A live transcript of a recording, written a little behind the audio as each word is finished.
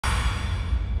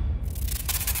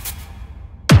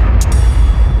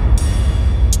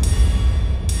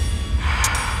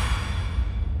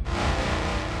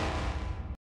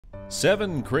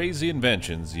7 crazy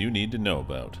inventions you need to know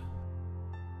about.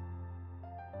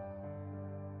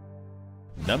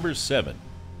 Number 7.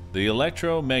 The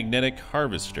electromagnetic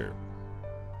harvester.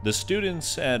 The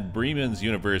students at Bremen's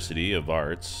University of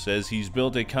Arts says he's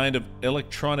built a kind of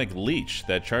electronic leech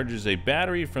that charges a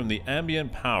battery from the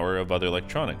ambient power of other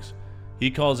electronics.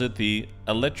 He calls it the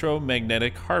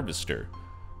electromagnetic harvester.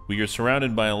 We are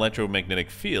surrounded by electromagnetic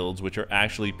fields, which are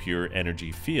actually pure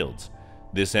energy fields.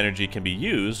 This energy can be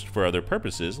used for other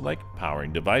purposes like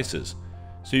powering devices.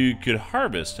 So you could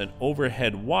harvest an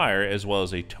overhead wire as well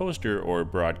as a toaster or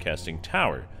broadcasting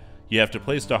tower. You have to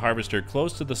place the harvester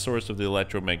close to the source of the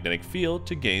electromagnetic field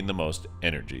to gain the most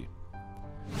energy.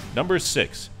 Number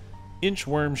 6.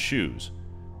 Inchworm shoes.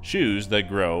 Shoes that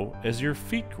grow as your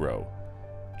feet grow.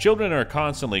 Children are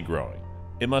constantly growing.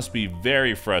 It must be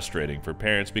very frustrating for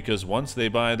parents because once they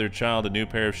buy their child a new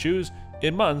pair of shoes,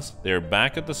 in months they are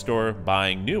back at the store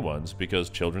buying new ones because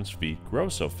children's feet grow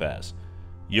so fast.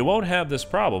 You won't have this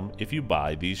problem if you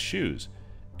buy these shoes.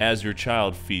 As your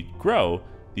child's feet grow,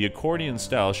 the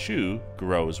accordion-style shoe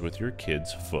grows with your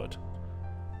kid's foot.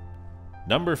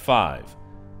 Number 5.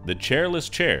 The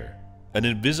chairless chair. An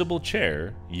invisible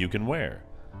chair you can wear.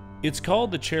 It's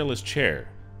called the chairless chair,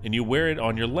 and you wear it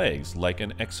on your legs like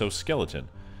an exoskeleton.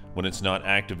 When it's not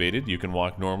activated, you can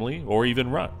walk normally or even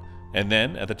run. And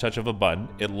then, at the touch of a button,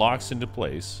 it locks into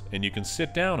place and you can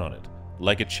sit down on it,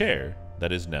 like a chair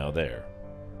that is now there.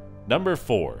 Number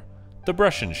 4. The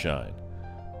brush and shine.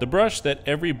 The brush that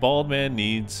every bald man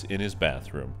needs in his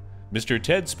bathroom. Mr.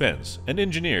 Ted Spence, an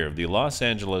engineer of the Los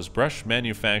Angeles Brush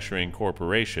Manufacturing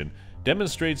Corporation,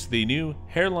 demonstrates the new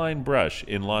hairline brush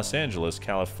in Los Angeles,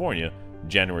 California,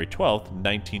 January 12,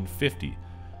 1950.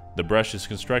 The brush is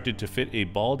constructed to fit a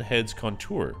bald head's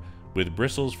contour, with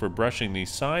bristles for brushing the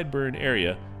sideburn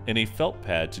area and a felt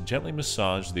pad to gently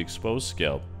massage the exposed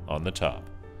scalp on the top.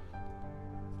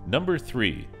 Number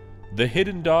 3. The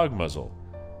hidden dog muzzle.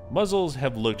 Muzzles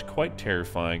have looked quite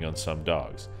terrifying on some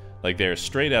dogs, like they are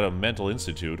straight out of mental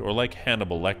institute or like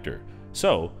Hannibal Lecter.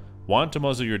 So, want to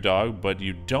muzzle your dog but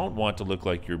you don't want to look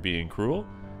like you're being cruel?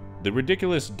 The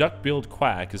ridiculous duck-billed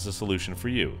quack is the solution for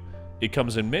you. It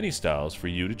comes in many styles for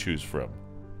you to choose from.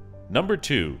 Number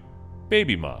 2.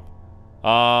 Baby mop.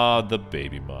 Ah, the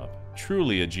baby mop.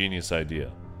 Truly a genius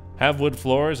idea. Have wood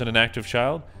floors and an active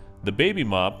child? The baby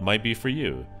mop might be for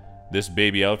you. This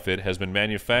baby outfit has been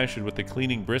manufactured with the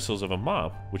cleaning bristles of a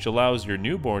mop, which allows your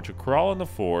newborn to crawl on the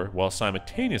floor while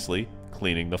simultaneously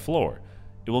cleaning the floor.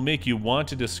 It will make you want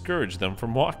to discourage them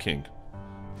from walking.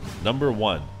 Number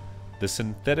 1. The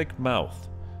synthetic mouth.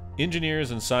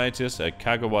 Engineers and scientists at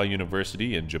Kagawa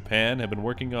University in Japan have been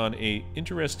working on an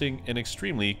interesting and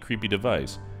extremely creepy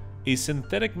device. A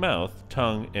synthetic mouth,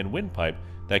 tongue, and windpipe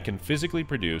that can physically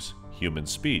produce human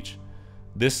speech.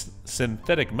 This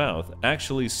synthetic mouth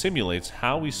actually simulates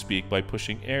how we speak by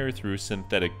pushing air through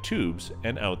synthetic tubes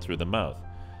and out through the mouth.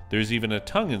 There's even a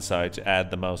tongue inside to add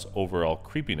the mouth's overall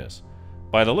creepiness.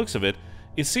 By the looks of it,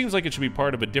 it seems like it should be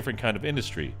part of a different kind of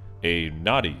industry, a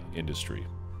naughty industry.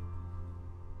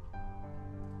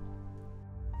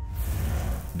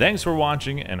 Thanks for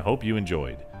watching and hope you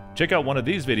enjoyed. Check out one of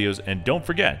these videos and don't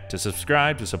forget to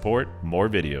subscribe to support more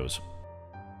videos.